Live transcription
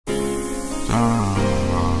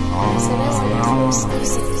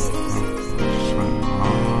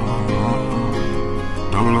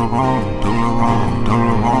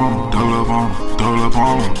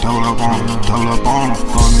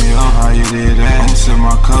Fuck me up, how you did that? I'm sip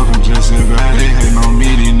my cup and just sit back. They hatin' on me,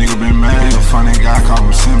 these niggas been mad. He a funny guy, call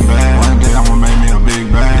him Sinbad. One day I'ma make me a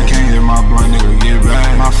big bag. Can't hit my blunt, nigga, get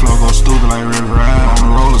back. My flow go stupid like River Ride. On the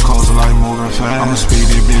roller coaster like moving fast. I'ma speed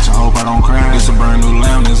this bitch, I hope I don't crash. It's a brand new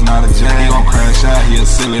lamb, it's not a Jag. He gon' crash out, he a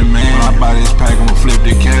silly man. When I buy this pack, I'ma flip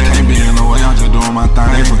the cash. Can't be in the way, I'm just doing my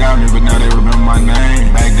thing. They forgot me, but now they remember my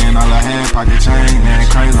name. Back then all I had, pocket change. Man,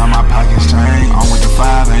 crazy how my pockets change. I'm with the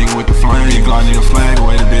five, I ain't with the flame. Big Glock need a flag, the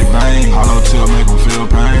way the big bang. Hollow tip make them feel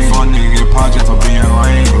pain. Fuck nigga get popped just for being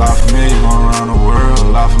lame. Lie for me, going around the world.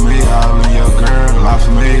 Lie for me, all in your girl. Lie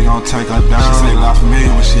for me, gon' take her down. She say lie for me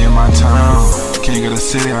when she in my town. King of the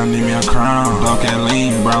city, I need me a crown. Dark and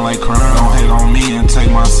lean, brown like crown. Don't hate on me and take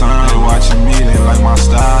my son. They watching me, they like my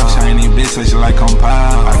style. Shiny bitch say she like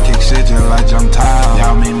compile. I kick shit just like jump tile.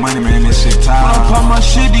 Y'all make money, man, this shit tile. When I pop my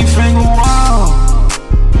shit, these fingers wild.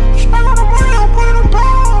 Spend all the money, I'm putting them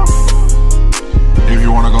power. If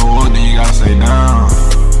you wanna go up, then you gotta stay down.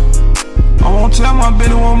 I won't tell my bitch,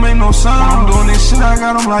 it won't make no sound. When I'm doing this shit, I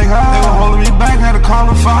got them like high. They were holding me back, had to call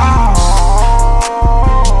a foul.